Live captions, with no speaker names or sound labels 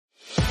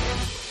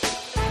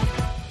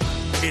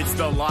It's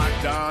the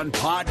Locked On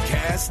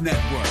Podcast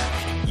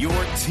Network, your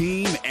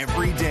team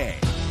every day.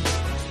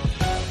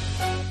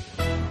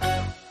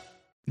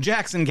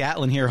 Jackson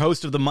Gatlin here,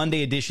 host of the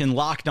Monday edition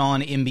Locked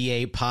On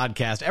NBA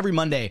podcast. Every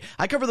Monday,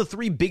 I cover the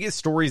three biggest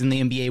stories in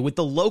the NBA with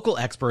the local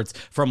experts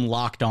from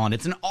Locked On.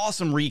 It's an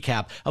awesome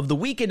recap of the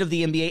weekend of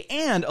the NBA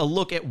and a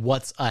look at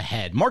what's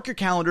ahead. Mark your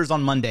calendars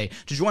on Monday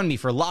to join me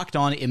for Locked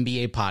On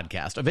NBA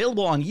podcast,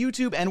 available on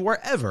YouTube and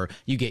wherever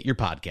you get your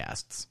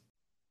podcasts.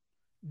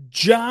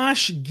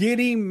 Josh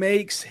Giddey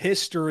makes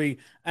history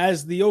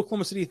as the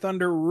Oklahoma City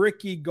Thunder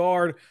rookie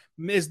guard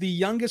is the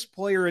youngest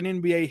player in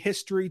NBA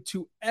history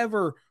to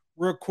ever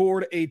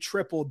record a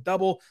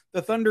triple-double.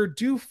 The Thunder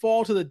do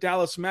fall to the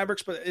Dallas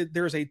Mavericks, but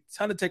there's a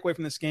ton to take away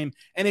from this game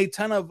and a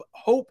ton of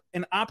hope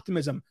and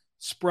optimism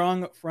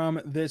sprung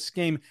from this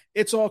game.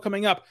 It's all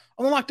coming up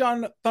on the Locked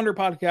On Thunder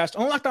podcast,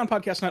 on the Locked On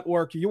Podcast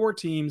Network, your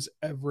teams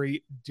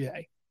every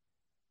day.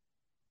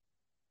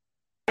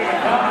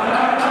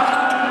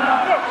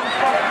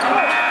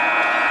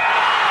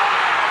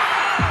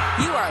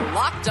 You are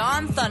Locked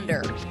On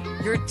Thunder,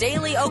 your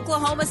daily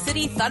Oklahoma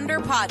City Thunder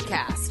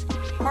podcast.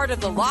 Part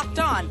of the Locked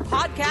On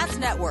Podcast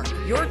Network,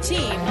 your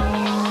team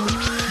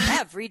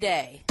every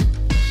day.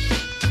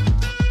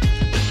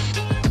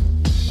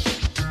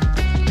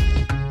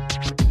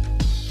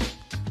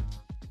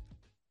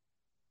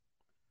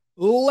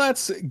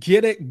 Let's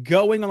get it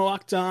going on the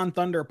Locked On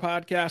Thunder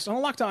podcast, on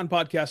the Locked On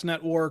Podcast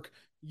Network,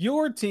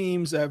 your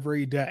teams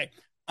every day.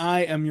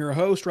 I am your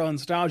host, Rylan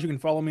Stiles. You can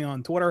follow me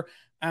on Twitter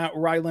at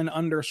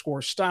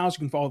Rylan_Stiles. You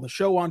can follow the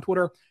show on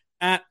Twitter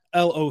at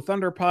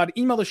LOThunderPod.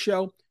 Email the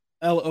show,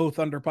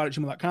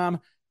 LOThunderPod@gmail.com.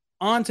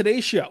 On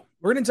today's show,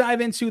 we're going to dive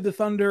into the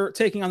Thunder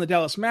taking on the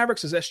Dallas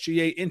Mavericks as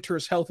SGA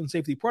enters health and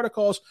safety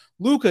protocols.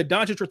 Luka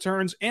Doncic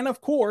returns. And of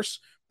course,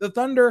 the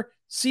Thunder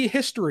see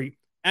history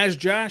as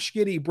Josh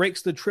Giddey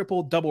breaks the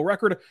triple-double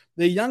record,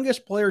 the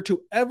youngest player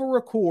to ever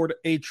record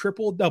a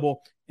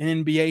triple-double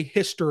in NBA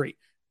history.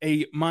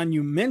 A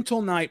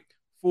monumental night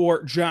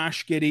for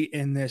Josh Giddey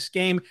in this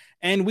game.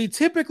 And we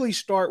typically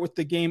start with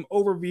the game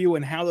overview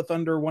and how the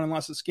Thunder won and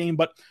lost this game,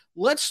 but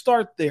let's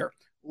start there.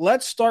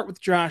 Let's start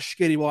with Josh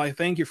Giddey. Well, I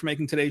thank you for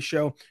making today's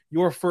show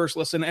your first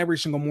listen every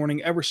single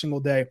morning, every single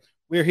day.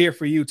 We're here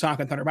for you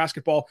talking Thunder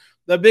basketball.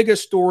 The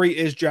biggest story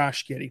is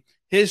Josh Giddey.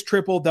 His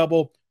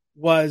triple-double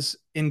was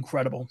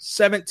incredible.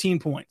 17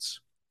 points,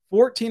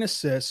 14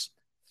 assists,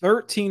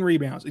 13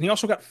 rebounds. And he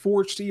also got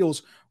 4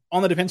 steals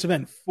on the defensive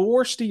end.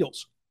 4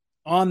 steals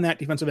on that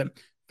defensive end.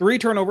 3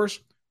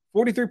 turnovers,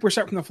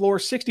 43% from the floor,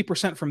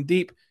 60% from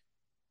deep.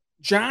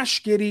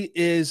 Josh Giddey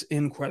is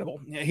incredible.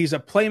 He's a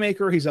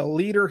playmaker. He's a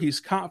leader. He's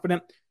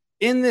confident.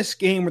 In this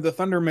game where the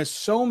Thunder missed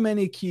so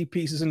many key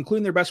pieces,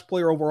 including their best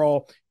player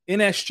overall in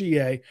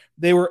SGA,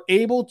 they were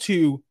able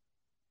to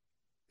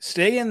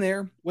stay in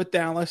there with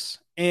Dallas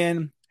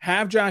and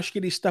have Josh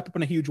Giddey step up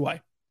in a huge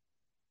way.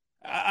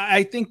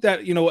 I think that,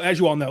 as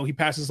you all know, he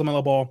passes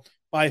LaMelo Ball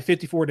by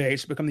 54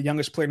 days to become the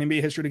youngest player in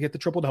NBA history to get the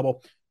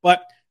triple-double.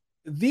 But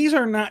these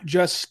are not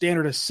just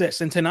standard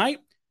assists. And tonight,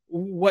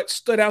 what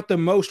stood out the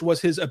most was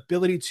his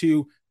ability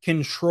to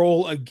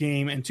control a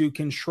game and to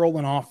control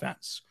an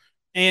offense.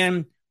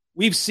 And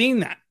we've seen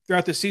that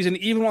throughout the season,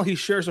 even while he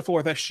shares the floor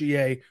with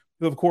SGA,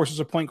 who, of course, is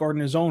a point guard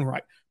in his own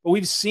right. But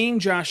we've seen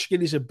Josh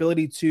Giddey's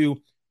ability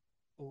to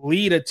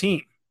lead a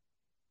team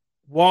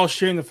while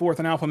sharing the floor with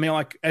an alpha male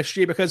like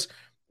SGA, because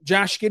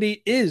Josh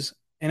Giddey is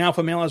an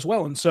alpha male as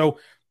well. And so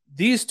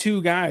these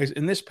two guys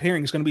in this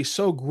pairing is going to be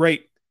so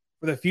great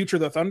for the future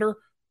of the Thunder.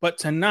 But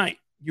tonight,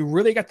 you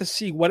really got to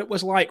see what it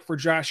was like for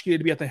Josh Giddey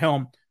to be at the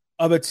helm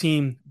of a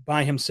team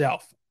by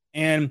himself.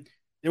 And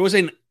it was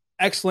an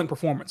excellent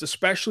performance,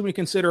 especially when you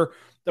consider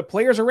the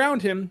players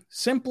around him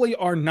simply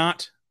are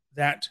not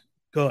that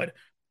good,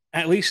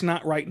 at least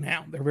not right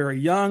now. They're very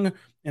young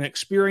and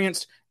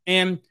experienced,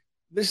 and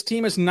this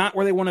team is not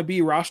where they want to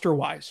be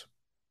roster-wise.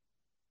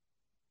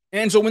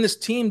 And so when this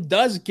team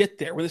does get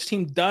there, when this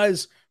team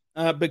does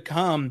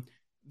become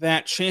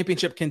that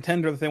championship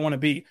contender that they want to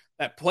be,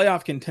 that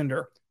playoff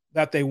contender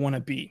that they want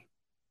to be,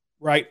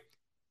 right?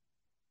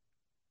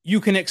 You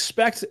can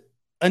expect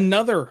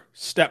another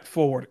step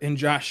forward in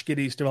Josh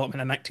Giddey's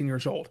development at 19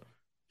 years old.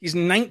 He's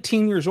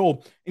 19 years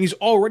old, and he's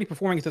already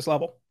performing at this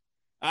level.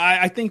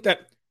 I think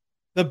that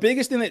the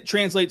biggest thing that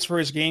translates for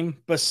his game,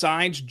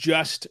 besides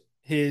just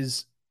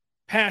his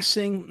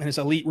passing and his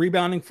elite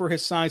rebounding for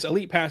his size,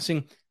 elite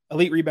passing,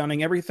 elite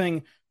rebounding,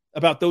 everything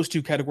about those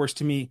two categories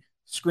to me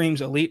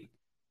screams elite.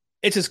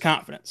 It's his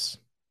confidence.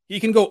 He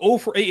can go 0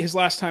 for 8 his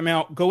last time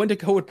out, go into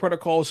COVID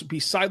protocols, be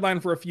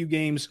sidelined for a few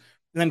games,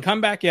 and then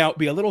come back out,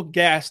 be a little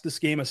gassed this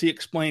game. As he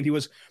explained, he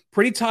was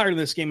pretty tired of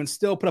this game and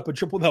still put up a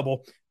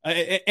triple-double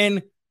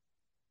and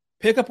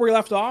pick up where he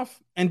left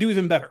off and do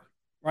even better,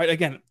 right?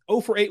 Again,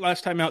 0 for 8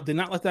 last time out, did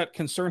not let that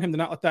concern him, did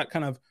not let that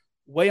kind of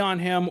weigh on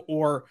him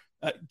or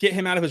get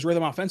him out of his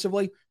rhythm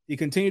offensively. He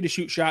continued to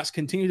shoot shots,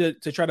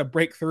 continued to try to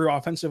break through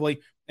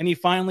offensively, and he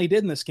finally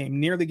did in this game,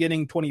 nearly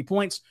getting 20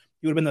 points.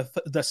 He would have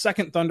been the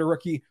second Thunder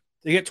rookie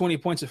to get 20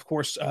 points. Of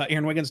course,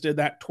 Aaron Wiggins did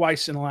that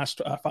twice in the last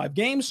 5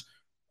 games.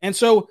 And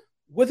so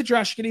With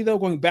Josh Giddey, though,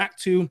 going back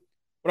to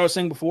what I was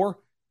saying before,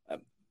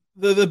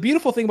 the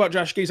beautiful thing about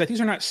Josh Giddey is that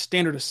these are not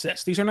standard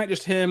assists. These are not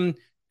just him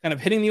kind of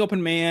hitting the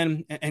open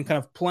man and kind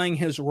of playing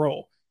his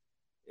role.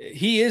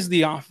 He is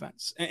the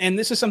offense. And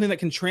this is something that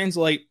can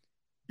translate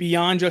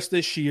beyond just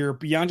this year,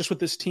 beyond just with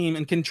this team,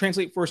 and can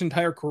translate for his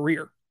entire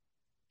career.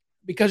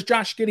 Because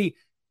Josh Giddey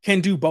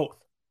can do both.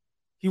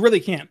 He really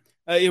can.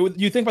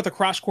 You think about the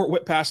cross-court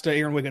whip pass to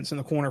Aaron Wiggins in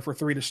the corner for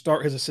three to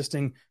start his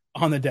assisting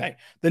on the day.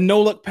 The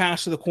no-look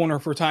pass to the corner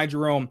for Ty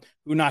Jerome,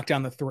 who knocked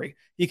down the three.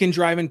 He can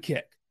drive and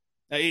kick.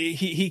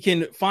 He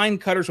can find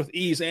cutters with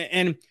ease.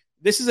 And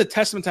this is a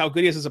testament to how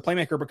good he is as a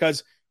playmaker,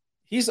 because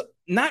he's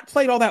not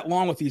played all that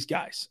long with these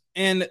guys.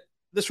 And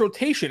this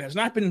rotation has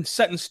not been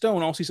set in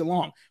stone all season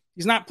long.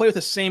 He's not played with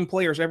the same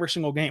players every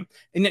single game.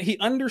 And yet he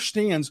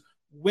understands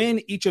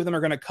when each of them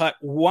are going to cut,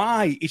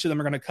 why each of them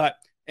are going to cut,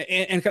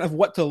 and kind of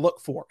what to look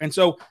for. And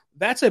so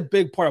that's a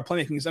big part of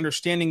playmaking, is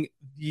understanding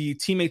the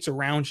teammates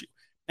around you.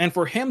 And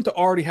for him to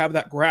already have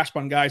that grasp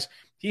on guys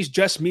he's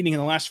just meeting in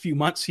the last few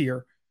months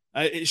here,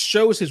 it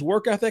shows his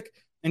work ethic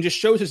and just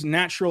shows his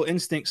natural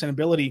instincts and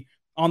ability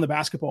on the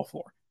basketball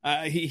floor.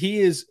 He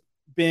has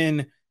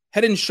been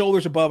head and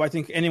shoulders above, I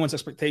think, anyone's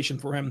expectation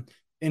for him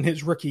in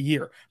his rookie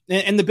year.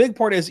 And the big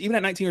part is, even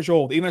at 19 years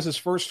old, even as his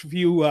first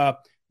few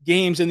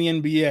games in the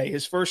NBA,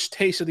 his first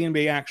taste of the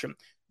NBA action,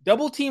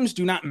 double teams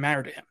do not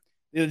matter to him.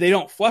 They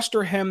don't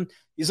fluster him.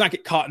 He does not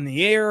get caught in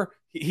the air.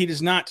 He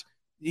does not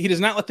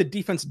let the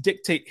defense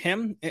dictate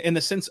him in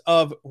the sense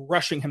of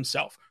rushing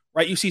himself,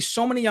 right? You see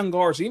so many young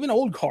guards, even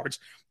old guards,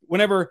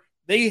 whenever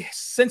they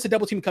sense a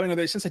double team coming, or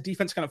they sense a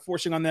defense kind of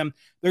forcing on them,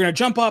 they're going to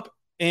jump up,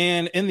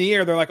 and in the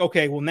air, they're like,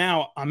 okay, well,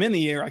 now I'm in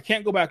the air. I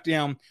can't go back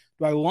down.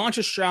 Do I launch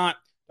a shot?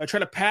 Do I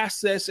try to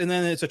pass this, and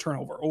then it's a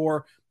turnover,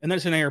 and then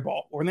it's an air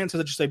ball, or then it's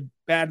just a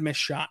bad missed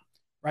shot,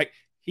 right?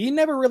 He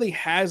never really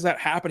has that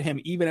happen to him,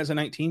 even as a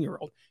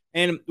 19-year-old.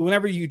 And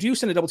whenever you do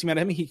send a double team at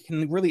him, he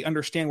can really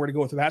understand where to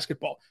go with the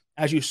basketball,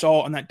 as you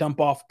saw on that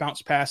dump-off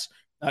bounce pass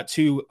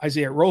to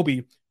Isaiah Roby,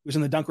 who was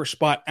in the dunker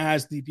spot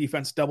as the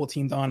defense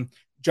double-teamed on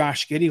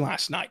Josh Giddey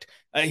last night.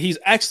 He's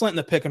excellent in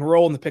the pick and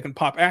roll and the pick and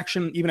pop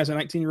action, even as a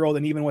 19-year-old,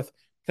 and even with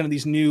kind of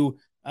these new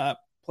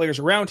players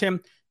around him.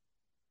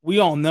 We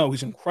all know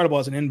he's incredible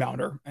as an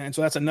inbounder, and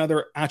so that's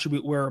another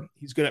attribute where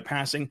he's good at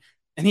passing.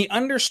 And he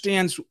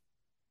understands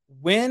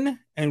when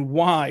and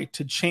why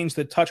to change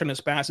the touch on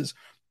his passes,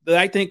 that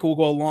I think will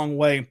go a long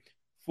way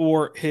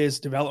for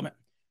his development.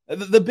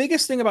 The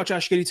biggest thing about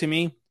Josh Giddey to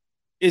me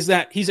is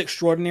that he's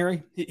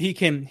extraordinary. He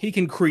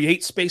can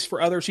create space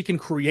for others. He can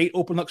create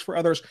open looks for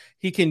others.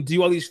 He can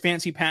do all these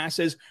fancy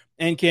passes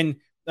and can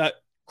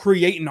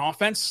create an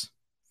offense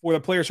for the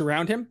players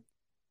around him,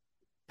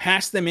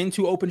 pass them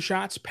into open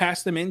shots,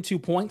 pass them into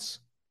points.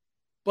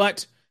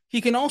 But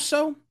he can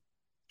also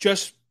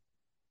just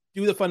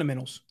do the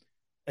fundamentals.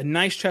 A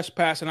nice chest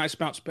pass, a nice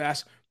bounce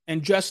pass,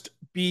 and just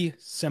be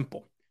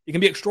simple. He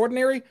can be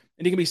extraordinary,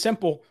 and he can be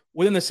simple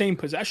within the same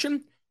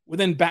possession,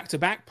 within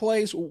back-to-back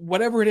plays,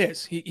 whatever it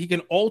is. He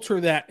can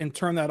alter that and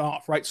turn that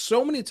off, right?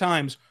 So many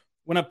times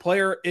when a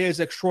player is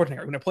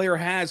extraordinary, when a player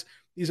has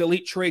these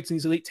elite traits and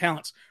these elite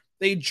talents,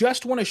 they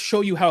just want to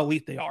show you how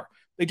elite they are.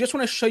 They just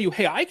want to show you,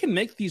 hey, I can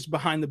make these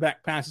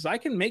behind-the-back passes. I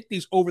can make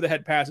these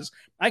over-the-head passes.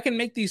 I can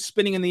make these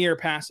spinning-in-the-air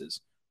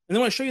passes. And they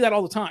want to show you that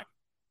all the time.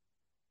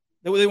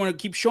 They want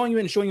to keep showing you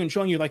and showing you and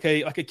showing you like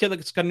a kid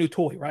that's got a new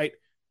toy, right?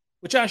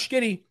 With Josh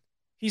Giddey,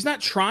 he's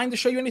not trying to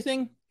show you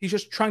anything. He's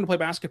just trying to play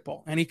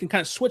basketball. And he can kind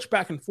of switch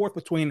back and forth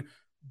between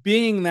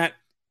being that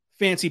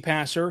fancy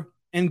passer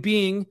and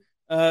being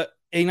a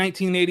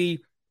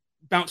 1980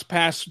 bounce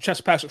pass,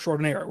 chest pass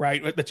extraordinaire,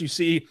 right? That you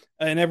see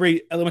in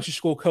every elementary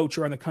school coach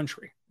around the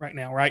country right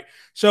now, right?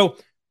 So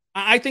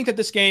I think that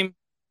this game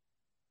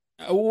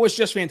was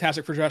just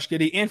fantastic for Josh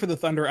Giddey and for the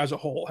Thunder as a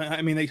whole.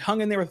 I mean, they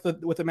hung in there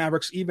with the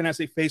Mavericks even as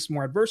they faced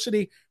more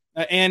adversity,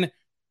 and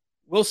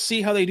we'll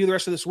see how they do the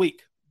rest of this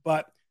week.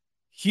 But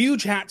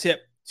huge hat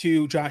tip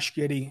to Josh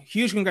Giddey.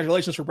 Huge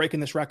congratulations for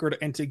breaking this record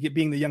and to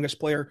being the youngest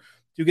player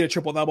to get a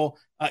triple-double.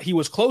 He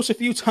was close a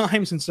few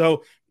times, and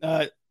so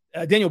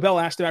Daniel Bell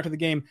asked him after the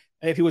game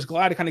if he was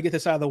glad to kind of get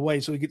this out of the way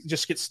so he could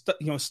just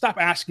stop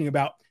asking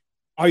about,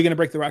 are you going to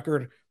break the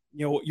record?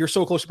 You're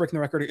so close to breaking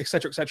the record, et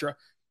cetera, et cetera.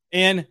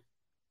 And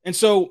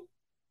so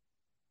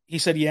he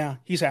said, yeah,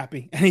 he's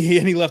happy. And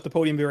he left the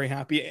podium very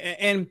happy.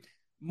 And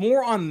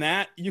more on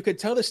that, you could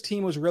tell this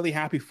team was really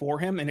happy for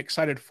him and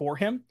excited for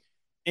him.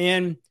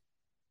 And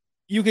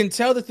you can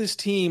tell that this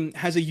team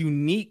has a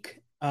unique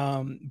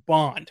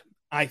bond,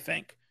 I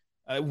think.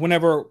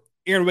 Whenever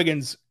Aaron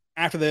Wiggins,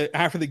 after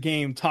the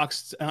game,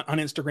 talks on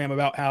Instagram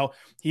about how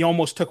he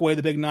almost took away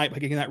the big night by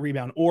getting that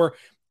rebound. Or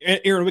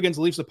Aaron Wiggins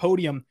leaves the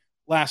podium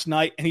last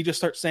night and he just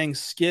starts saying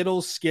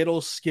Skittles,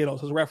 Skittles,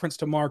 Skittles, as a reference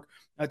to Mark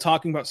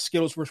talking about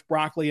Skittles versus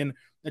broccoli and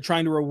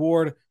trying to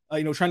reward,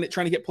 trying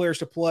to get players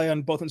to play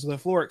on both ends of the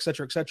floor, et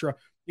cetera, et cetera.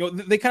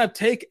 They kind of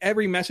take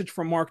every message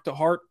from Mark to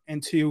heart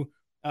and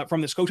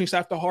from this coaching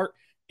staff to heart.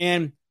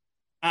 And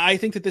I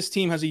think that this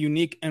team has a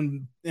unique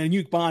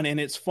bond, and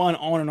it's fun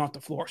on and off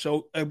the floor.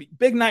 So a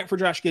big night for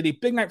Josh Giddey,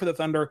 big night for the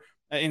Thunder,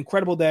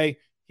 incredible day.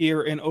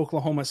 here in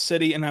Oklahoma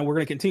City. And we're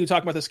going to continue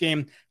talking about this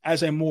game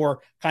as a more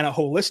kind of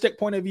holistic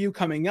point of view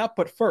coming up.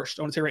 But first,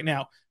 I want to say right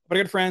now, my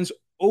good friends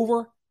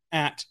over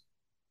at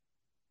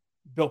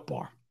Built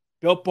Bar.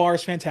 Built Bar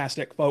is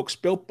fantastic, folks.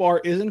 Built Bar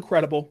is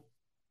incredible.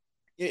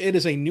 It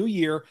is a new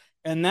year,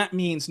 and that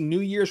means New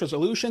Year's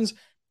resolutions.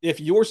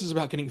 If yours is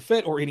about getting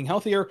fit or eating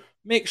healthier,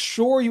 make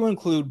sure you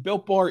include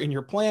Built Bar in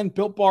your plan.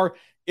 Built Bar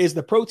is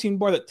the protein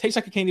bar that tastes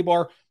like a candy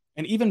bar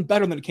and even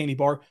better than a candy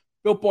bar.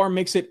 Built Bar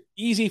makes it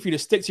easy for you to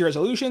stick to your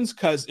resolutions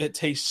because it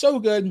tastes so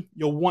good,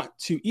 you'll want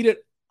to eat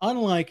it,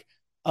 unlike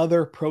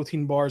other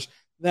protein bars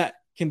that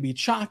can be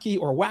chalky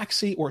or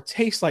waxy or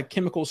taste like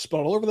chemicals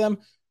spilled all over them.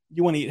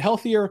 You want to eat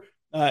healthier,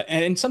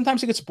 and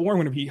sometimes it gets boring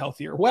when you eat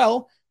healthier.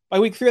 Well, by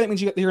week 3, that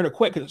means you're going to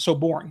quit because it's so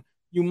boring.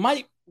 You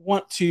might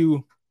want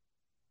to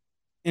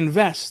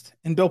invest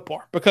in Built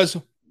Bar because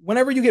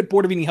whenever you get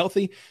bored of eating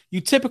healthy, you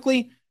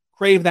typically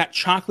crave that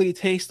chocolatey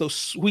taste, those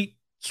sweet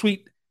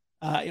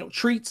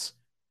treats.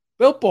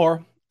 Built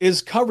Bar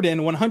is covered in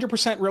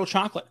 100% real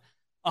chocolate,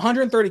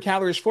 130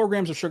 calories, 4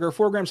 grams of sugar,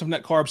 4 grams of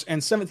net carbs,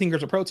 and 17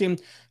 grams of protein.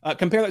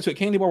 Compare that to a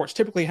candy bar, which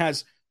typically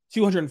has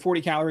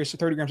 240 calories,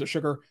 30 grams of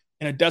sugar,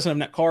 and a dozen of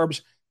net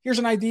carbs. Here's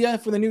an idea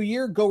for the new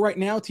year. Go right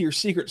now to your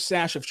secret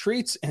stash of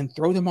treats and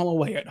throw them all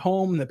away at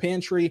home, in the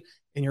pantry,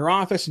 in your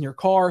office, in your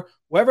car,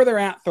 wherever they're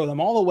at, throw them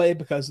all away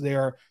because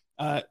they're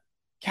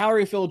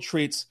calorie-filled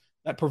treats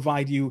that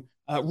provide you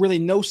really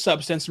no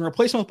substance, and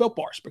replace them with Built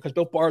Bars because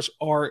Built Bars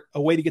are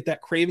a way to get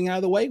that craving out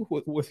of the way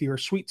with your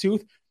sweet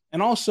tooth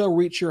and also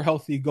reach your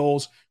healthy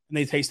goals, and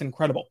they taste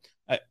incredible.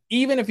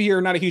 Even if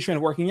you're not a huge fan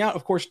of working out,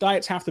 of course,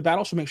 diet's half the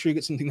battle, so make sure you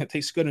get something that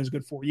tastes good and is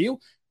good for you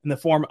in the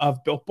form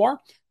of Built Bar.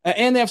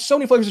 And they have so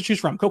many flavors to choose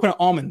from: coconut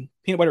almond,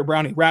 peanut butter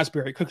brownie,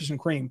 raspberry, cookies and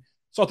cream,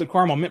 salted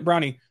caramel, mint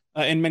brownie,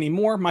 and many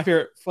more. My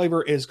favorite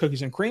flavor is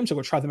cookies and cream, so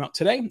go try them out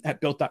today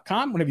at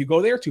Built.com. Whenever you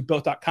go there to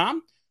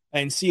Built.com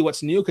and see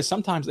what's new, because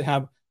sometimes they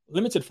have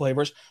limited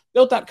flavors.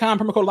 Built.com,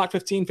 promo code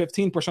LOCK15,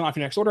 15% off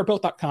your next order.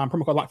 Built.com,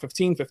 promo code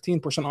LOCK15,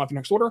 15% off your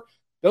next order.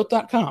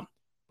 Built.com,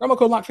 promo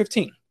code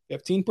LOCK15,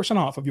 15%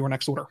 off of your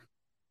next order.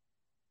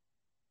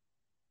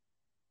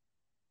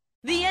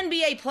 The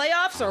NBA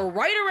playoffs are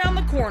right around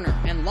the corner,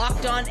 and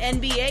Locked On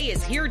NBA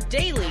is here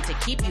daily to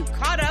keep you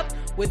caught up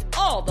with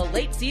all the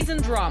late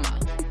season drama.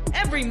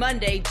 Every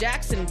Monday,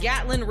 Jackson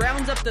Gatlin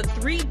rounds up the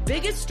 3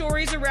 biggest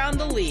stories around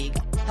the league,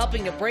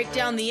 helping to break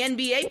down the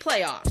NBA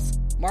playoffs.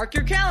 Mark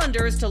your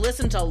calendars to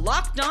listen to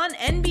Locked On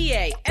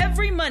NBA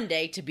every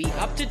Monday to be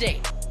up to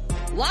date.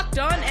 Locked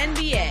On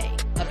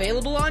NBA,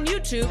 available on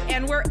YouTube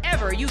and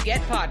wherever you get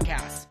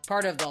podcasts.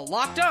 Part of the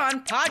Locked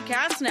On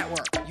Podcast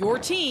Network, your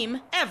team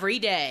every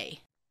day.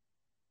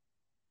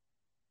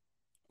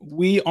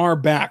 We are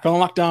back on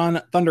Locked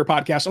On Thunder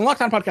podcast on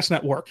Locked On Podcast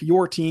Network,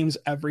 your teams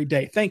every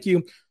day. Thank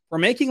you for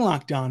making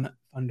Locked On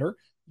Thunder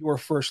your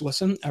first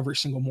listen every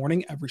single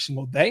morning, every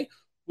single day.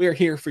 We are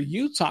here for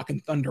you talking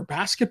Thunder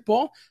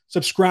basketball.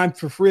 Subscribe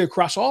for free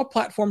across all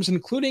platforms,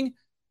 including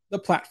the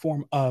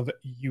platform of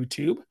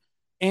YouTube.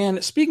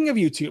 And speaking of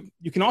YouTube,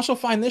 you can also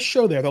find this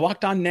show there, the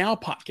Locked On Now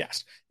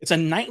podcast. It's a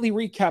nightly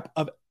recap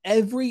of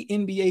every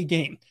NBA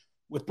game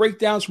with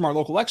breakdowns from our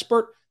local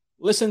expert.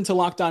 Listen to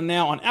Locked On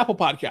Now on Apple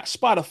Podcasts,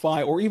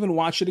 Spotify, or even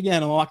watch it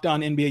again on the Locked On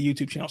NBA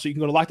YouTube channel. So you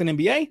can go to Locked On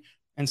NBA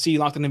and see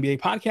Locked On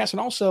NBA podcast, and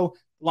also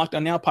Locked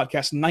On Now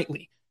podcast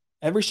nightly,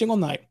 every single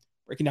night,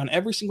 breaking down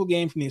every single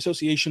game from the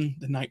association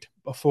the night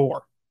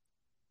before.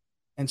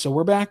 And so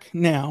we're back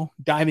now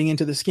diving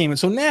into this game. And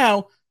so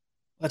now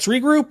let's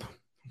regroup.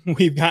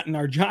 We've gotten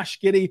our Josh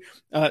Giddey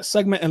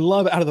segment and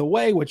love out of the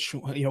way, which,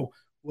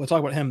 we'll talk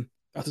about him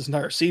throughout this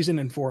entire season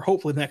and for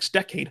hopefully the next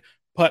decade.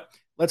 But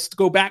let's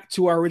go back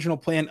to our original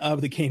plan of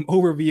the game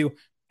overview.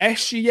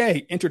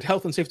 SGA entered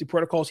health and safety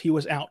protocols. He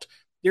was out.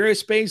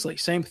 Darius Baisley,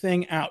 same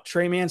thing, out.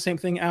 Trey Mann, same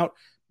thing, out.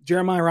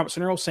 Jeremiah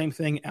Robinson-Earl, same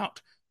thing,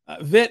 out.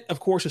 Vit, of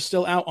course, is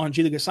still out on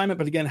G League assignment,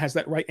 but again, has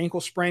that right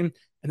ankle sprain.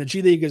 And the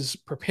G League is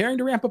preparing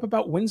to ramp up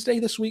about Wednesday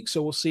this week,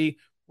 so we'll see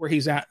where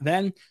he's at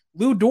then.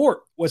 Lou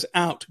Dort was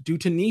out due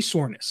to knee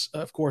soreness.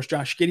 Of course,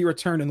 Josh Giddey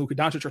returned and Luka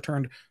Doncic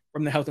returned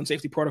from the health and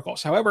safety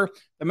protocols. However,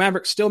 the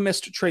Mavericks still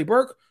missed Trey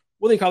Burke,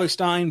 Willie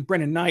Cauley-Stein,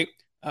 Brendan Knight,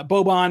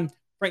 Boban,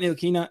 Frank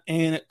Ntilikina,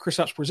 and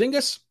Kristaps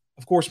Porzingis.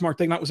 Of course, Mark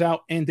Daigneault was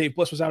out and Dave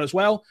Bliss was out as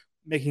well,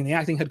 making the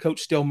acting head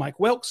coach still Mike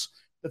Wilkes.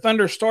 The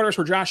Thunder starters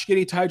were Josh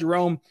Giddey, Ty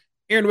Jerome,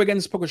 Aaron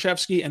Wiggins,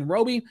 Pokusevski, and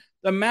Roby.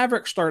 The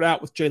Mavericks started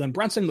out with Jalen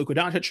Brunson, Luka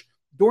Doncic,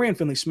 Dorian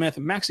Finney-Smith,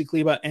 Maxi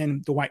Kleber,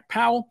 and Dwight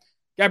Powell.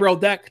 Gabriel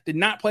Deck did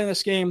not play in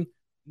this game.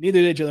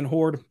 Neither did Jalen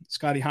Horde,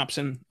 Scotty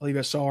Hobson,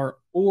 Olivia Sarr,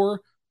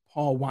 or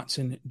Paul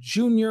Watson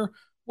Jr.,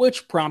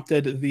 which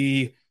prompted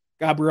the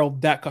Gabriel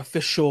Deck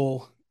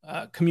official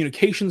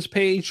communications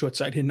page,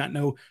 which I did not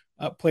know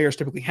players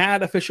typically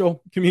had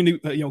official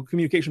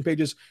communication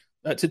pages,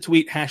 to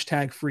tweet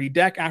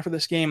 #FreeDeck after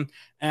this game,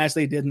 as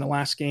they did in the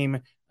last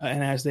game,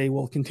 and as they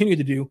will continue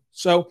to do.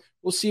 So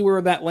we'll see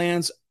where that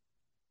lands.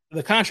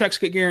 The contracts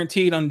get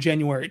guaranteed on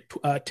January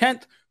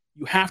 10th.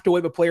 You have to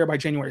waive a player by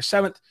January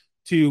 7th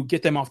to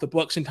get them off the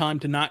books in time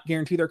to not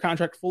guarantee their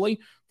contract fully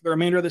for the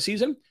remainder of the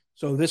season.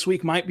 So this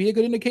week might be a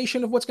good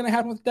indication of what's going to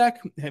happen with the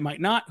deck. It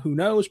might not, who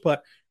knows,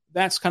 but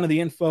that's kind of the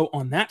info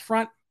on that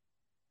front.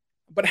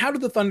 But how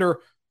did the Thunder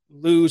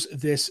lose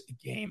this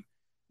game?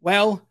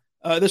 Well,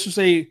 this was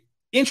a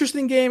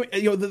interesting game.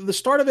 The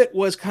start of it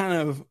was kind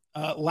of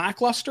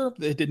lackluster.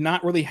 It did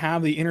not really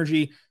have the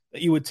energy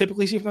that you would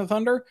typically see from the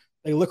Thunder.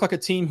 They look like a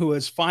team who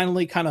is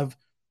finally kind of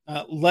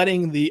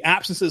letting the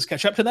absences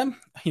catch up to them.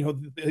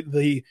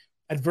 The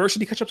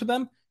adversity catch up to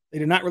them. They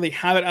did not really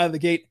have it out of the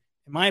gate,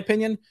 in my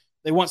opinion.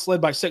 They once led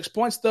by 6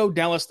 points, though.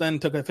 Dallas then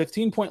took a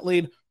 15-point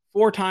lead.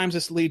 4 times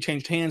this lead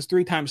changed hands,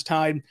 3 times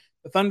tied.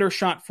 The Thunder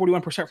shot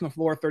 41% from the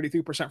floor,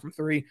 33% from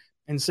three,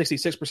 and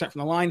 66% from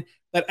the line.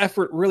 That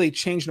effort really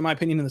changed, in my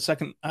opinion, in the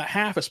second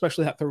half,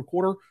 especially that third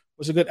quarter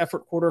was a good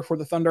effort quarter for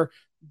the Thunder.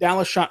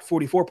 Dallas shot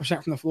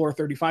 44% from the floor,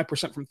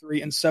 35% from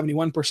three, and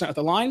 71% at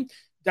the line.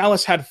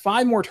 Dallas had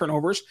 5 more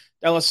turnovers.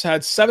 Dallas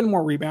had 7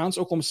 more rebounds.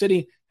 Oklahoma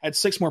City had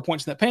 6 more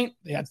points in the paint.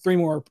 They had 3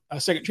 more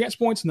second chance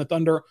points, and the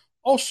Thunder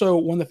also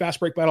won the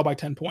fast break battle by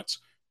 10 points.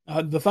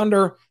 The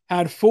Thunder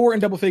had 4 in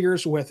double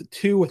figures with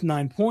 2 with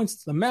 9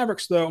 points. The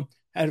Mavericks, though,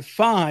 had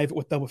 5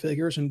 with double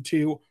figures and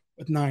 2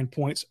 with 9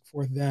 points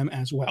for them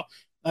as well.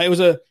 It was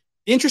an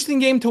interesting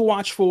game to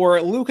watch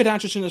for. Luka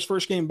Doncic in his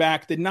first game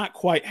back did not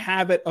quite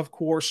have it, of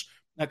course,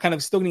 kind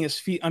of still getting his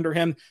feet under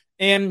him.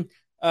 And,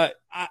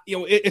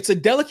 it's a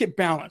delicate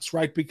balance,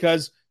 right?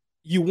 Because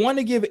you want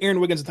to give Aaron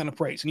Wiggins a ton of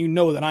praise. And you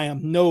know that I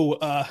am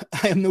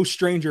no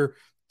stranger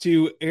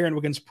to Aaron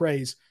Wiggins'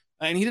 praise.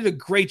 And he did a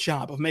great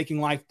job of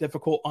making life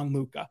difficult on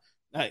Luka.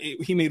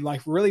 He made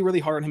life really, really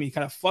hard on him. He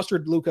kind of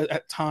flustered Luka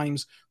at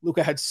times.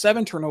 Luka had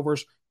 7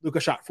 turnovers. Luka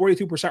shot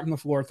 42% from the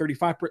floor,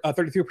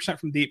 33%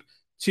 from deep,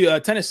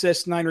 10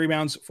 assists, 9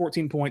 rebounds,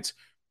 14 points.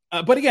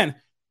 But again,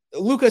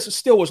 Luka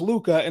still was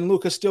Luka, and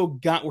Luka still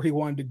got where he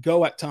wanted to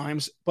go at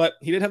times. But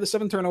he did have the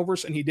 7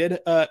 turnovers, and he did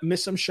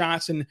miss some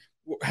shots and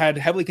had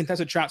heavily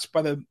contested shots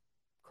by the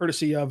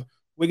courtesy of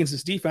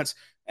Wiggins' defense.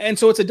 And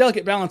so it's a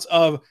delicate balance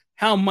of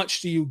how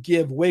much do you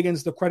give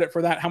Wiggins the credit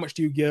for that? How much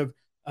do you give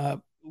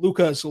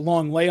Luka's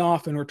long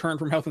layoff and return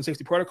from health and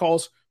safety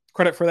protocols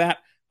credit for that?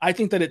 I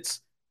think that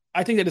it's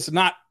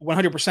not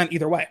 100%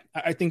 either way.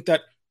 I think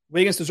that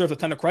Wiggins deserves a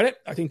ton of credit.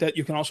 I think that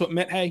you can also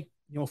admit, hey,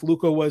 if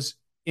Luka was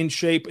in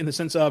shape in the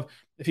sense of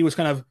if he was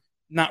kind of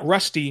not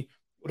rusty,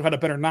 would have had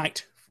a better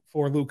night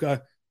for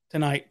Luka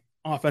tonight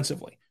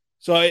offensively.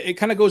 So it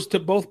kind of goes to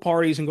both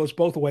parties and goes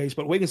both ways,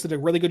 but Wiggins did a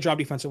really good job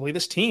defensively.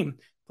 This team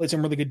played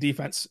some really good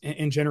defense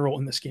in general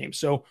in this game.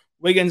 So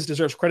Wiggins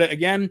deserves credit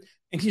again,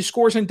 and he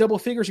scores in double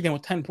figures again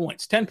with 10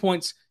 points. 10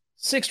 points,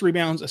 6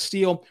 rebounds, a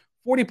steal,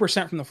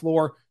 40% from the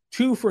floor,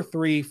 2 for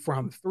 3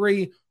 from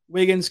 3.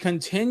 Wiggins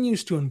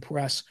continues to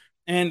impress,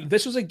 and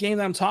this was a game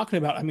that I'm talking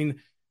about. I mean,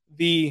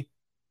 the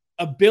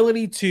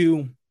ability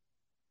to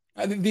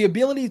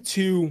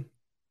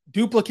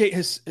duplicate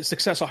his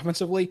success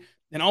offensively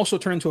and also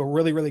turn into a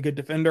really, really good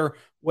defender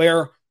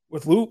where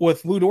with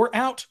Lu Dort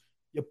out,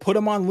 you put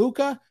him on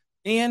Luka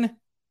and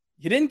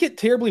you didn't get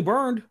terribly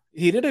burned.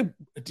 He did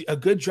a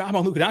good job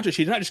on Luka Doncic.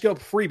 He did not just give up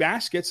free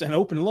baskets and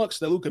open looks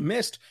that Luka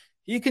missed.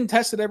 He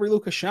contested every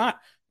Luka shot,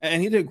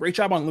 and he did a great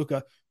job on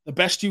Luka, the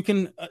best you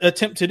can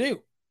attempt to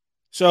do.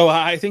 So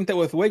I think that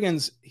with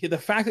Wiggins, the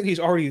fact that he's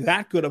already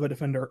that good of a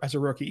defender as a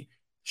rookie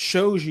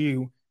shows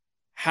you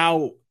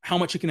how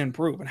much he can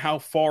improve and how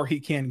far he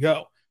can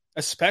go,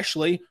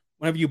 especially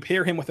whenever you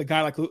pair him with a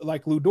guy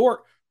like Lu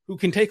Dort, who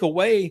can take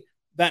away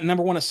that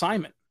number 1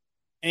 assignment.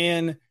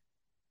 And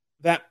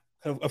that,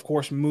 of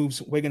course,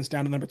 moves Wiggins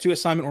down to number 2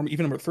 assignment or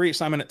even number 3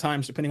 assignment at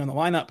times, depending on the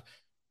lineup.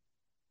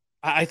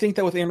 I think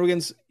that with Aaron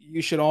Wiggins,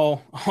 you should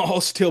all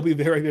still be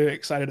very, very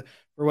excited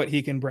for what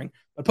he can bring.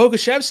 But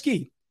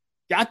Pokusevski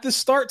got the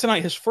start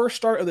tonight, his first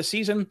start of the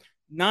season,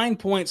 9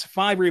 points,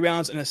 5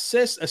 rebounds, an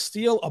assist, a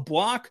steal, a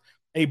block,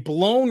 a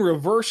blown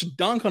reverse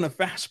dunk on a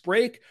fast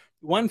break,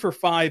 1 for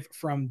 5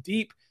 from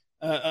deep.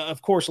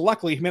 Of course,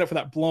 luckily, he made up for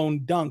that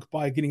blown dunk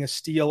by getting a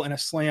steal and a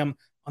slam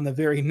on the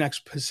very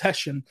next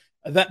possession.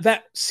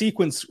 That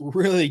sequence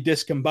really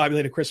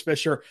discombobulated Chris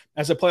Fisher.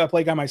 As a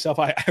play-by-play guy myself,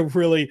 I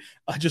really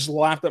just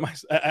laughed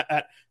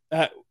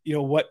at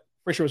what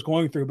Fisher was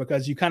going through,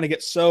 because you kind of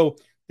get so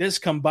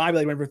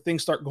discombobulated whenever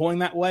things start going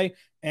that way,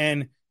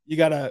 and you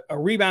got a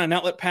rebound and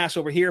outlet pass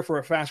over here for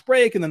a fast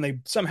break, and then they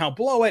somehow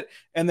blow it,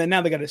 and then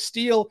now they got a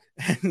steal,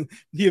 and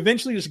he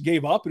eventually just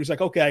gave up, and he's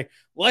like, okay,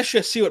 let's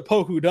just see what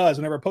Poku does.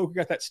 Whenever Poku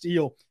got that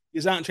steal,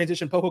 he's out in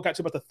transition. Poku got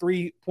to about the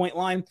 3-point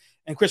line,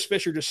 and Chris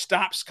Fisher just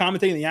stops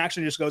commentating the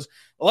action and just goes,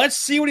 let's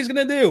see what he's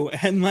going to do.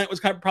 And that was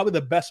probably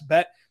the best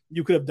bet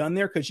you could have done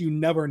there, because you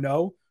never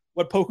know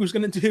what Poku's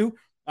going to do.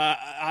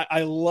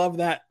 I love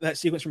that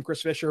sequence from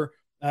Chris Fisher,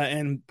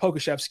 and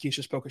Pokusevski is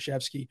just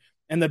Pokusevski.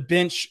 And the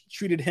bench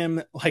treated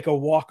him like a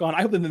walk-on.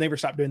 I hope that they never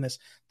stop doing this.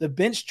 The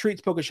bench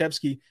treats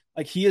Pokusevski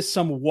like he is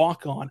some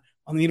walk-on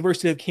on the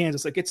University of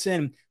Kansas. Like, gets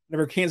in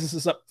whenever Kansas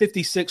is up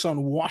 56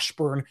 on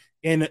Washburn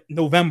in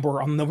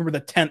November, on November the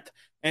 10th,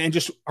 and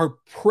just are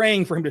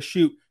praying for him to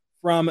shoot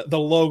from the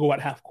logo at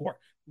half court.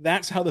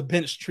 That's how the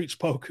bench treats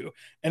Poku.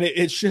 And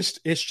it's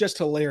just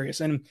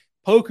hilarious. And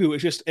Poku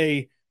is just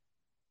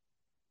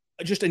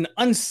just an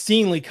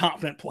unseemly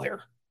confident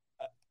player.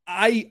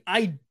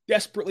 I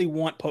desperately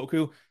want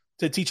Poku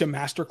to teach a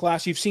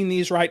masterclass. You've seen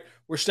these, right?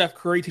 Where Steph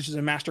Curry teaches a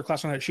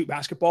masterclass on how to shoot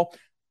basketball.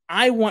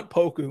 I want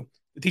Poku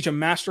to teach a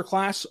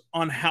masterclass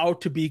on how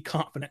to be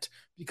confident,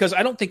 because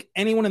I don't think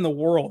anyone in the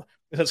world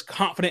is as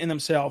confident in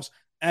themselves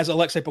as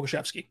Alexei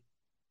Pokusevski.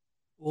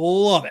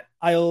 Love it.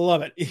 I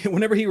love it.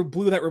 Whenever he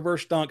blew that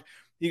reverse dunk,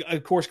 he,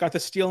 of course, got the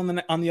steal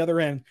on the other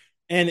end.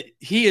 And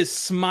he is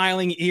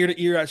smiling ear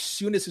to ear as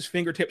soon as his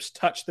fingertips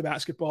touch the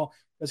basketball,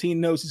 because he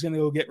knows he's going to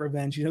go get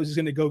revenge. He knows he's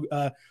going to go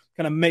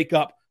kind of make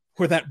up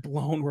for that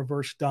blown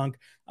reverse dunk.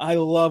 I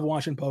love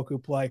watching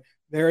Poku play.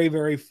 Very,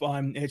 very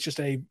fun. It's just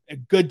a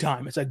good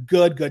time. It's a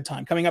good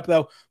time. Coming up,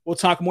 though, we'll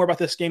talk more about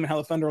this game and how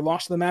the Thunder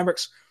lost to the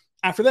Mavericks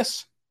after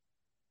this.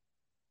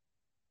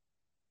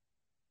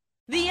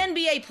 The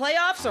NBA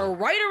playoffs are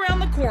right around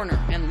the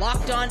corner, and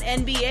Locked On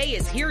NBA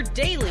is here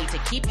daily to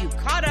keep you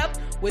caught up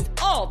with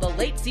all the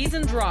late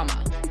season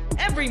drama.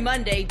 Every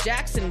Monday,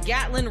 Jackson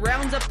Gatlin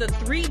rounds up the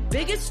 3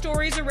 biggest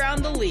stories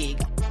around the league,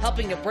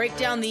 helping to break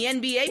down the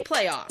NBA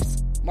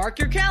playoffs. Mark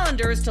your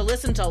calendars to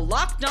listen to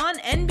Locked On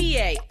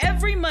NBA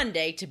every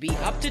Monday to be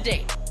up to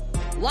date.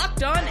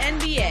 Locked On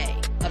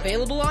NBA,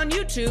 available on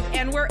YouTube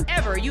and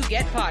wherever you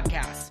get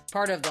podcasts.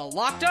 Part of the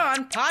Locked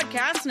On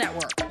Podcast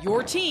Network,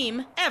 your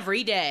team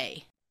every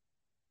day.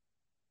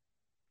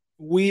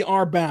 We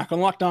are back on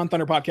Locked On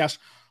Thunder Podcast,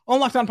 on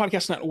Locked On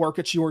Podcast Network.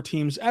 It's your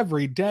teams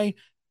every day.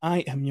 I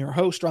am your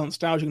host, Rylan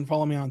Stiles. You can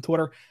follow me on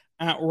Twitter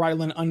at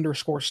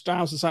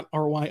Rylan_Stiles. It's at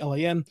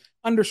RYLAN_STILES.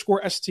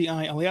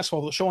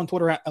 Follow the show on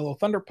Twitter at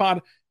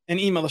LOThunderPod and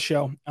email the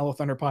show,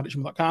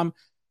 LOThunderPod@gmail.com.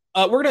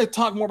 We're going to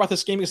talk more about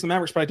this game against the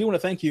Mavericks, but I do want to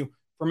thank you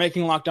for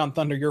making Locked On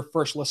Thunder your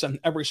first listen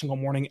every single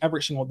morning,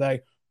 every single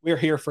day. We're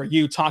here for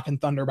you talking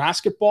Thunder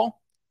basketball.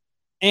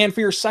 And for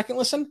your second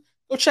listen,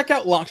 go check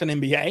out Locked On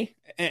NBA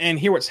and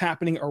hear what's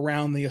happening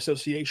around the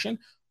association.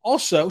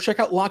 Also, check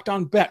out Locked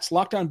On Bets.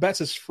 Locked On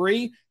Bets is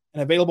free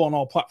and available on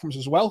all platforms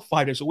as well,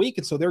 5 days a week.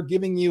 And so they're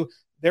giving you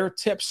their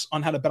tips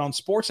on how to bet on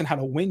sports and how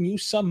to win you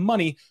some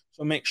money.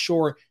 So make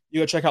sure you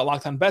go check out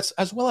Locked On Bets,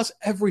 as well as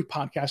every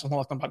podcast on the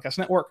Locked On Podcast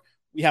Network.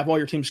 We have all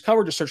your teams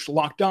covered. Just search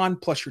Locked On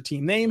plus your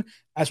team name.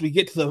 As we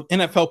get to the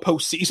NFL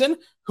postseason,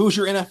 who's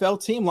your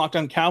NFL team? Locked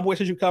On Cowboys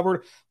has you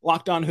covered.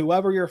 Locked On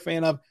whoever you're a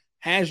fan of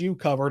has you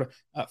covered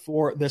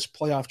for this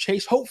playoff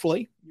chase.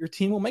 Hopefully, your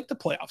team will make the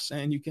playoffs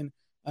and you can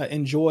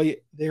enjoy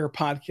their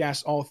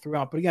podcast all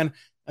throughout. But again,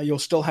 you'll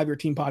still have your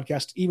team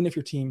podcast, even if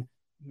your team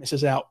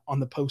misses out on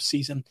the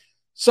postseason.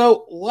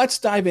 So let's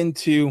dive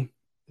into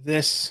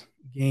this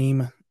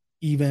game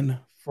even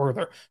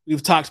further.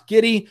 We've talked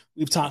Giddey,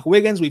 we've talked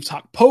Wiggins, we've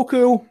talked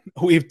Poku,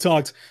 we've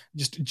talked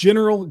just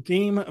general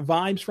game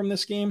vibes from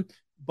this game,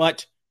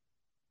 but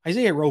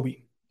Isaiah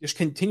Roby just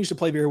continues to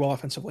play very well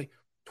offensively.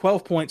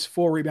 12 points,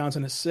 4 rebounds,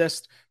 and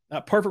assists.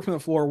 Perfect from the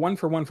floor, 1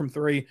 for 1 from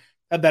 3.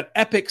 Had that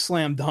epic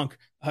slam dunk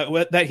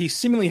that he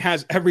seemingly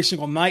has every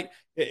single night.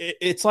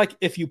 It's like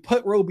if you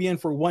put Roby in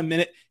for 1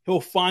 minute,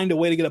 he'll find a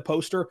way to get a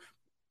poster.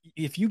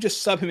 If you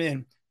just sub him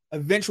in,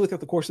 eventually throughout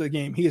the course of the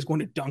game, he is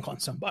going to dunk on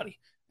somebody.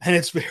 And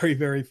it's very,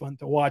 very fun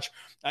to watch.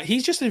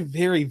 He's just a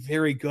very,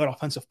 very good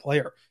offensive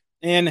player.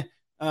 And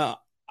I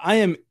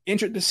am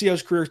interested to see how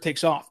his career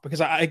takes off, because,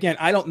 I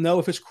don't know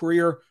if his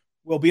career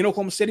will be in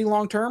Oklahoma City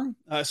long-term,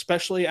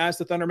 especially as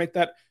the Thunder make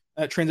that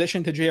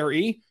transition to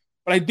JRE.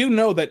 But I do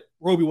know that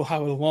Roby will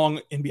have a long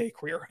NBA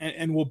career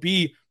and will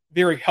be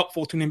very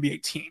helpful to an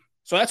NBA team.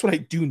 So that's what I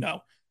do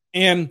know.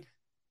 And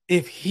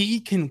if he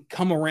can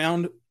come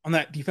around on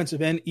that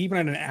defensive end, even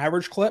at an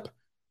average clip,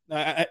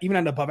 even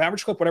at an above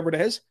average clip, whatever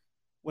it is,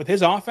 with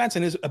his offense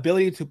and his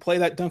ability to play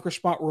that dunker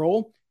spot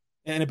role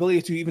and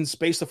ability to even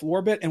space the floor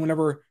a bit, and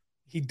whenever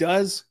he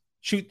does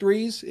shoot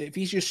threes, if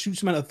he just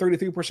shoots them at a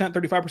 33%,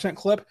 35%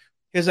 clip,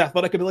 his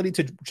athletic ability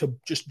to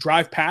just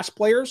drive past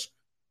players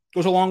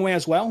goes a long way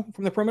as well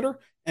from the perimeter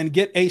and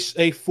get a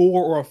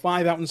 4 or a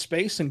 5 out in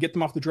space and get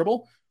them off the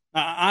dribble.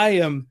 I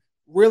am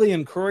really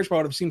encouraged by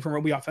what I've seen from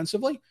Roby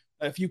offensively.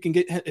 If you can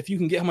get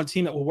him on a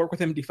team that will work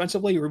with him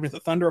defensively, or even if the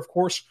Thunder, of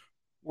course,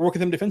 will work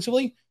with him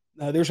defensively,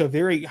 there's a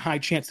very high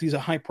chance that he's a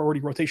high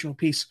priority rotational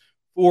piece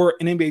for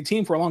an NBA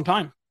team for a long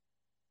time.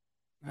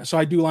 So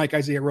I do like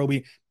Isaiah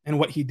Roby and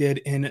what he did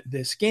in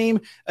this game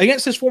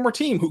against his former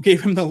team, who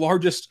gave him the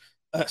largest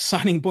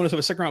signing bonus of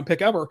a second-round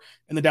pick ever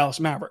in the Dallas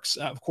Mavericks.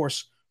 Of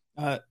course,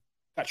 got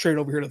traded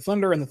over here to the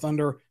Thunder, and the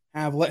Thunder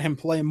have let him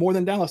play more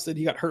than Dallas did.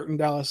 He got hurt in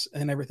Dallas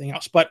and everything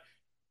else. But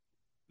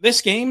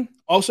this game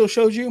also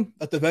shows you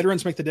that the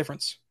veterans make the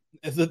difference.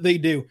 They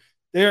do.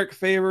 Derek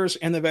Favors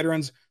and the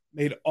veterans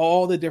made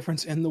all the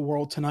difference in the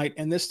world tonight.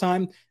 And this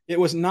time, it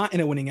was not in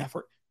a winning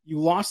effort. You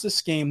lost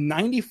this game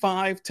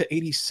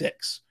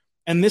 95-86.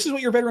 And this is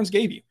what your veterans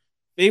gave you.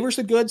 Favors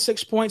the good,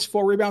 6 points,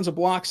 4 rebounds, a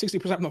block,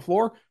 60% from the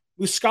floor.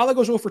 Muscala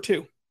goes 0 for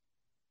 2.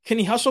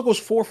 Kenny Hustle goes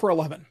 4 for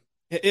 11.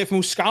 If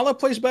Muscala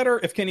plays better,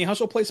 if Kenny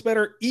Hustle plays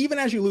better, even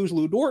as you lose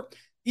Lou Dort,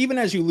 even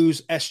as you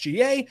lose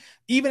SGA,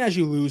 even as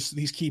you lose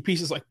these key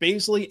pieces like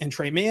Baisley and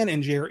Trey Mann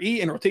and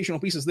JRE and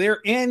rotational pieces there,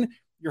 and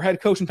your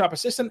head coach and top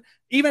assistant,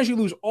 even as you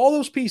lose all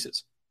those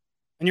pieces,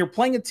 and you're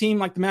playing a team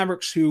like the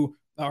Mavericks who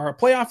are a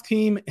playoff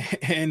team,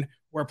 and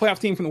we're a playoff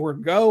team from the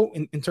word go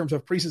in terms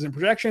of preseason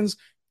projections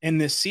in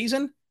this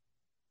season,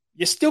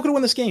 you still could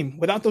win this game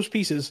without those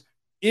pieces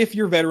if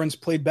your veterans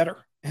played better.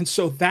 And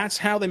so that's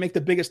how they make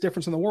the biggest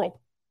difference in the world.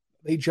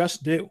 They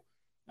just do.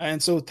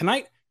 And so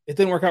tonight, it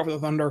didn't work out for the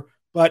Thunder,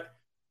 but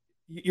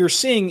you're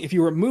seeing if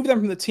you remove them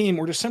from the team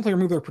or just simply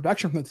remove their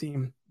production from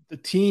the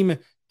team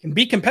can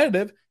be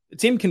competitive. The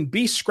team can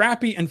be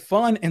scrappy and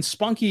fun and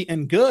spunky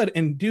and good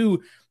and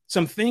do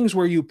some things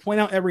where you point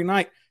out every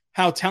night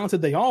how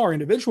talented they are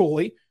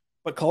individually,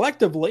 but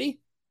collectively,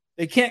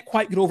 they can't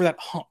quite get over that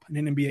hump in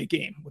an NBA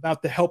game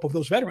without the help of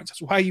those veterans.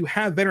 That's why you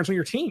have veterans on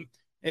your team.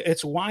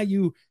 It's why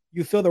you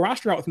fill the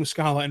roster out with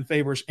Muscala and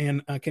Favors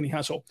and Kenny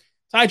Hustle.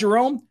 Ty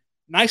Jerome,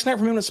 nice night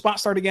from him in the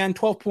spot start again.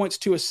 12 points,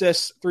 2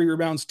 assists, 3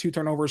 rebounds, 2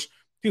 turnovers,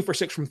 2 for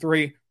 6 from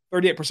 3,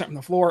 38% from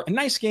the floor. A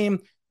nice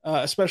game,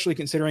 especially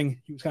considering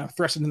he was kind of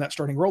thrusted in that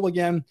starting role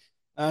again.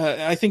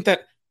 I think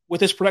that with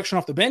his production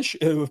off the bench,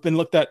 it would have been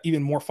looked at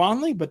even more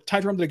fondly, but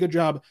Ty Jerome did a good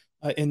job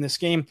in this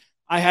game.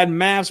 I had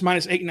Mavs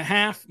minus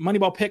 8.5.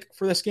 Moneyball pick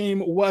for this game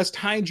was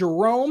Ty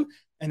Jerome,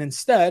 and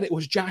instead it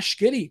was Josh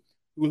Giddey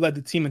who led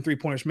the team in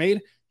three-pointers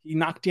made. He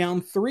knocked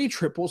down 3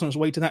 triples on his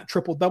way to that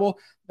triple-double.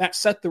 That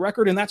set the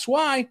record, and that's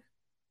why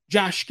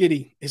Josh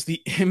Giddey is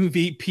the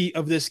MVP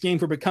of this game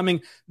for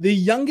becoming the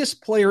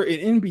youngest player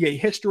in NBA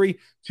history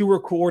to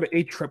record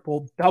a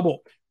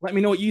triple-double. Let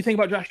me know what you think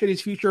about Josh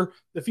Giddey's future,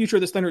 the future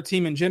of this Thunder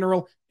team in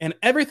general, and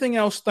everything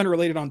else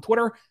Thunder-related on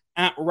Twitter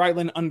at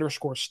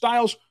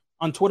Ryland_Styles,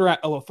 on Twitter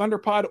at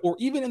LOThunderPod, or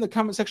even in the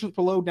comment sections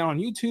below down on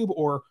YouTube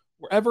or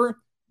wherever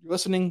you're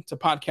listening to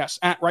podcasts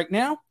at right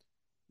now.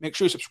 Make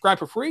sure you subscribe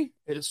for free.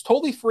 It is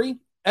totally free.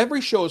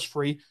 Every show is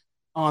free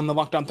on the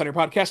Locked On Thunder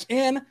podcast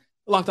and the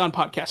Locked On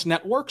Podcast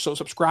Network. So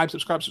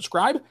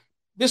subscribe.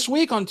 This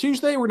week on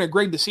Tuesday, we're going to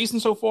grade the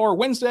season so far.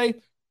 Wednesday,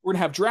 we're going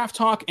to have Draft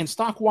Talk and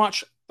Stock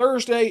Watch.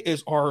 Thursday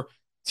is our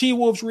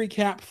T-Wolves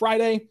recap.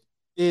 Friday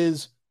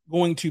is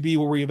going to be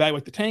where we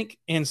evaluate the tank.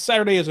 And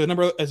Saturday is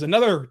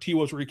another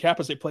T-Wolves recap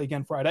as they play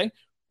again Friday. And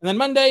then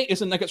Monday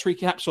is a Nuggets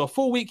recap. So a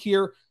full week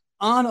here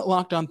on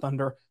Locked On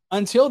Thunder.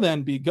 Until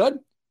then, be good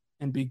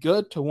and be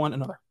good to one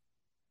another.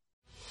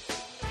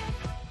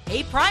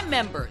 Hey, Prime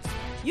members,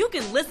 you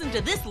can listen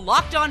to this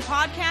Locked On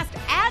podcast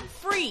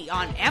ad-free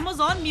on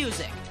Amazon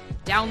Music.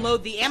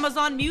 Download the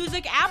Amazon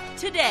Music app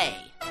today.